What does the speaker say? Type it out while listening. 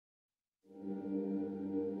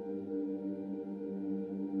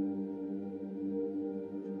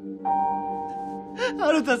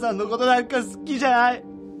春田さんのことなんか好きじゃない。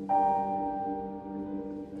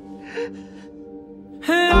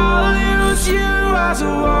And I'll use you as a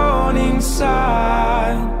warning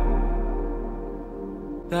sign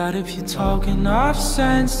that if you talk enough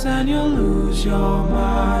sense, then you'll lose your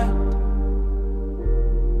mind.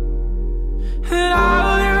 And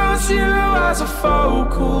I'll use you as a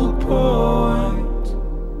focal point,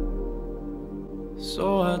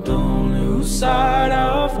 so I don't lose sight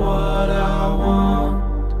of what I want.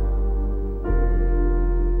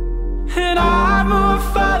 And I move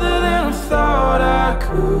further than I thought I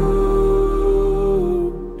could,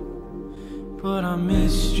 but I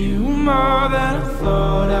missed you more than I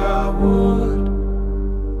thought I would.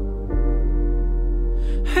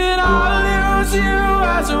 And I'll use you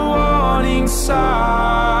as a warning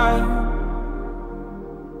sign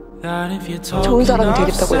that if you talk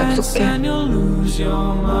enough sense, then you'll lose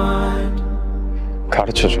your mind.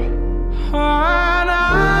 가르쳐줘.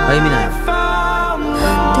 아이미나요.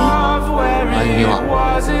 아이미와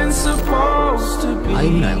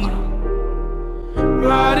아이미나요.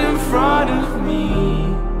 Right in front of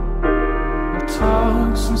me,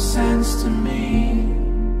 talk some sense to me.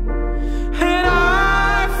 And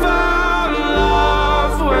I found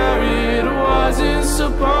love where it wasn't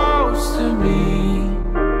supposed to be.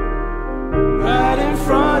 Right in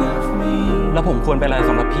front of me. แล้วผมควรเป็นอะไรส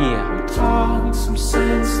ำหรับพี่อะ Talk some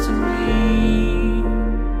sense to me.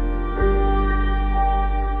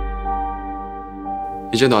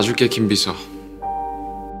 이제 놔줄게, 김 비서.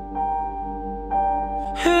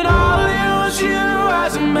 And I'll use you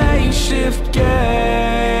as a makeshift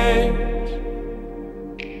gauge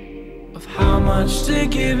of how much to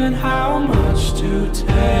give and how much to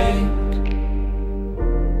take.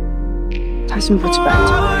 다신 보지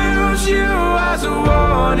말자. I'll use you as a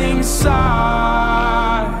warning sign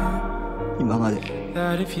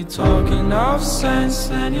that if you talk enough sense,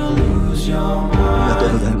 then you'll lose your mind.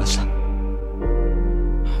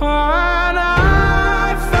 And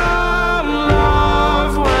I found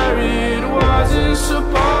love where it wasn't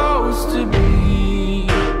supposed to be.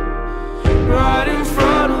 Right in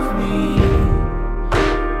front of me,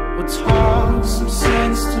 will talk some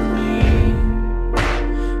sense to me.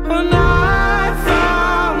 And I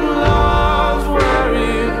found love where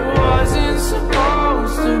it wasn't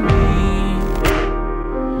supposed to be.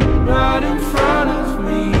 Right in front of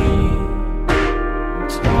me.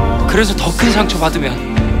 그래서 더 큰 상처 받으면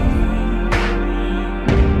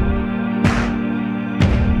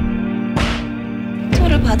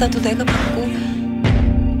받아도 내가 받고.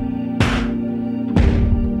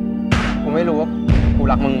 กูไม่รู้ว่ากู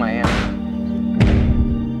รักมึงไหมอ่ะ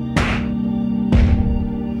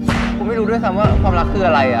กูไม่รู้ด้วยซ้ำว่าความรักคือ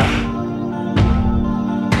อะไรอ่ะ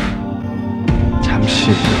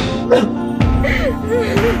잠시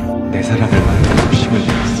내 사랑을 만나고 힘을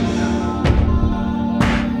내었습니다.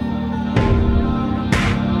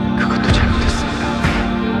 그것도 잘못했습니다.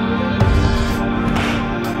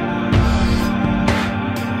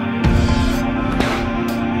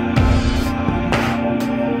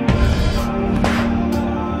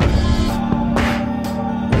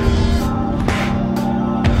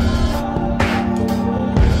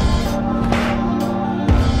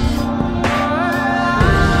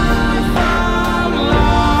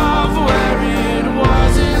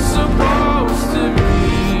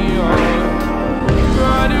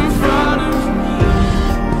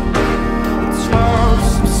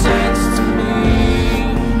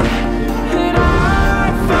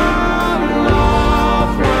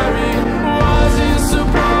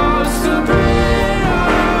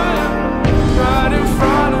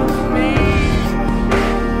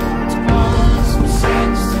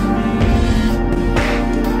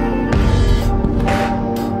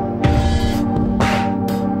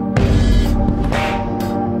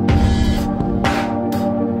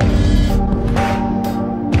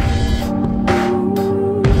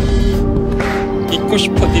 있고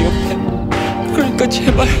싶어 네 옆에. 그러니까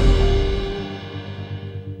제발